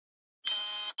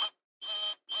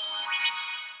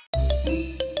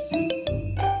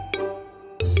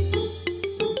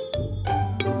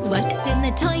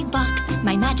toy box,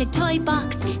 my magic toy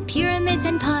box. Pyramids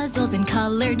and puzzles and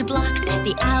colored blocks.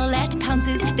 The owlet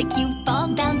pounces, the cute ball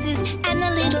bounces, and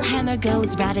the little hammer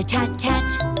goes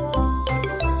rat-a-tat-tat.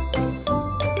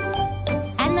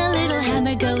 And the little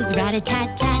hammer goes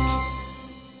rat-a-tat-tat.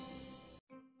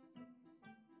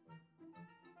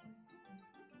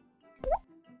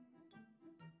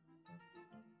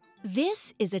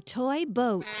 This is a toy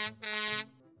boat.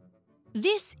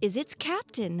 This is its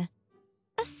captain,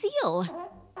 a seal.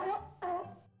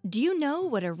 Do you know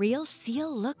what a real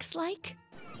seal looks like?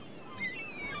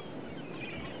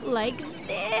 Like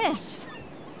this.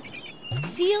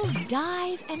 Seals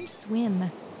dive and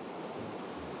swim.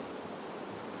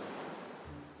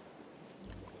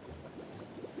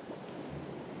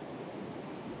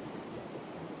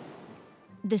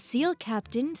 The seal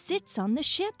captain sits on the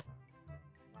ship.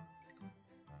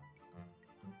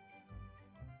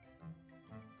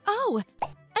 Oh,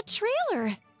 a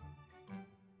trailer!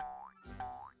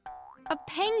 A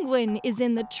penguin is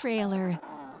in the trailer.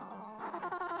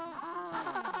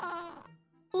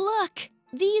 Look,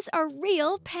 these are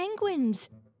real penguins.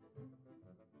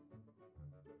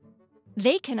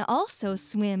 They can also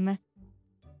swim.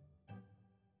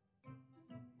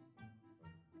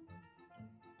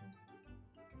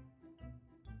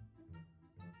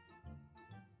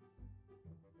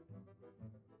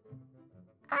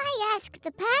 I asked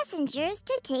the passengers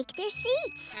to take their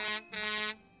seats.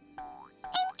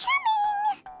 I'm coming!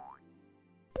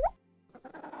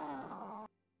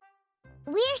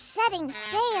 We're setting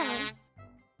sail.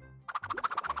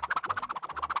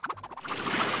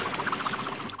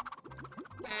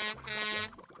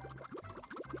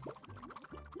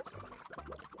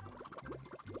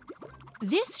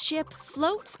 This ship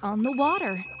floats on the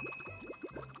water.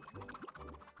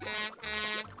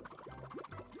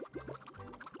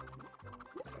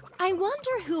 I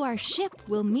wonder who our ship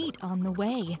will meet on the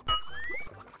way.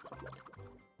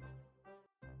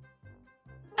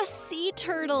 A sea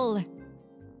turtle.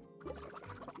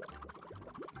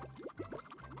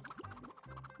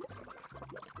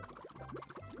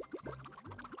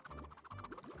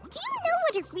 Do you know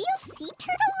what a real sea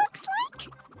turtle looks like?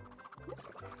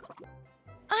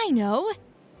 I know.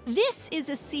 This is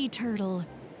a sea turtle.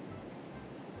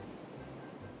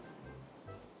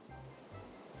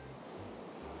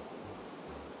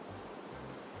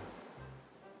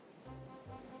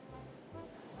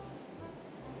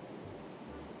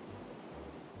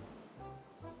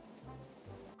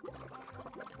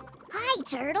 Hi,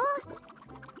 turtle.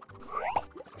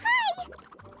 Hi!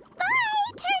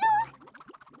 Bye, turtle!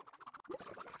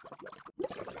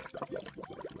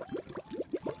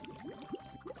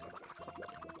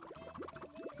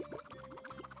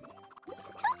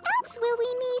 Who else will we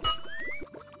meet?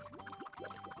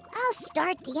 I'll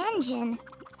start the engine.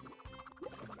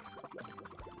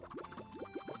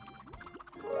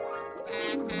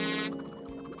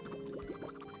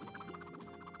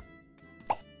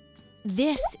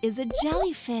 This is a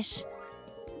jellyfish.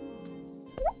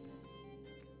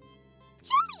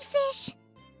 Jellyfish!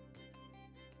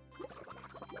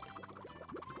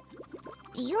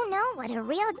 Do you know what a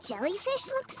real jellyfish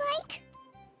looks like?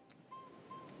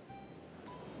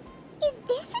 Is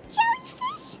this a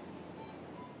jellyfish?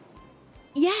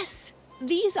 Yes,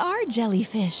 these are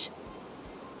jellyfish.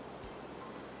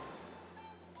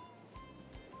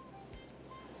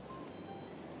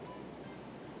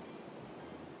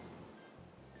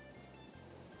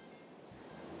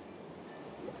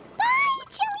 Bye,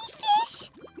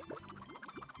 jellyfish!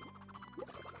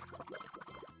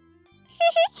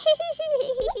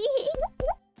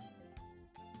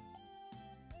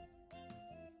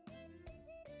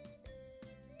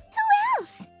 Who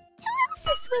else? Who else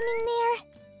is swimming there?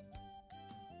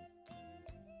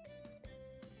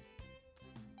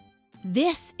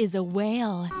 This is a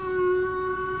whale.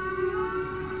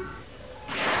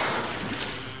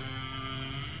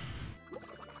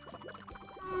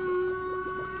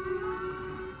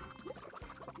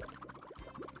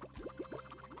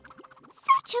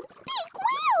 Such a big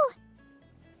whale!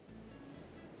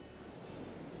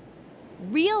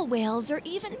 Real whales are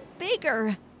even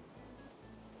bigger.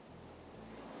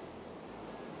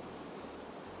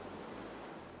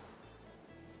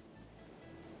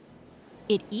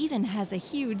 It even has a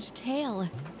huge tail.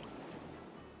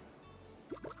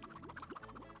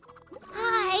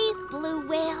 Hi, blue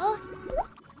whale.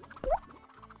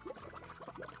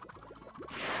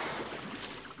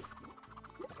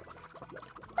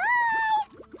 Bye!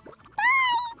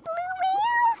 Bye, blue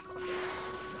whale!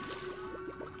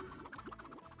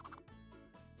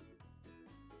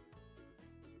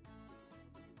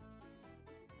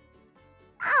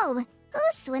 Oh,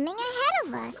 who's swimming ahead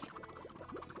of us?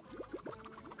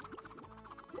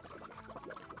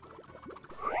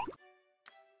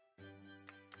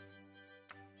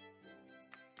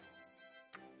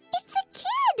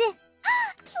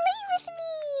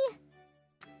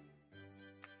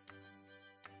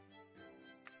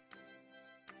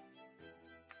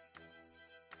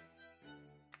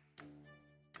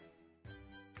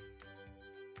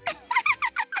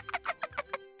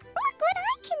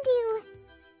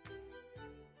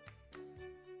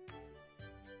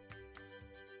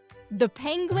 The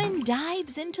penguin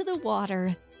dives into the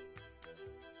water.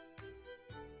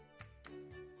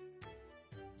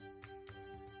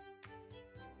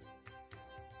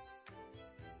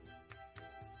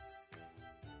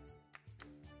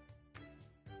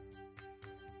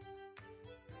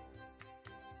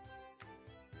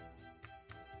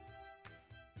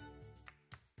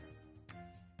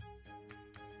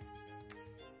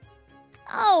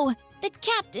 Oh, the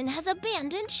captain has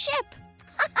abandoned ship.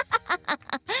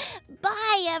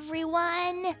 Bye,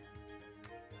 everyone.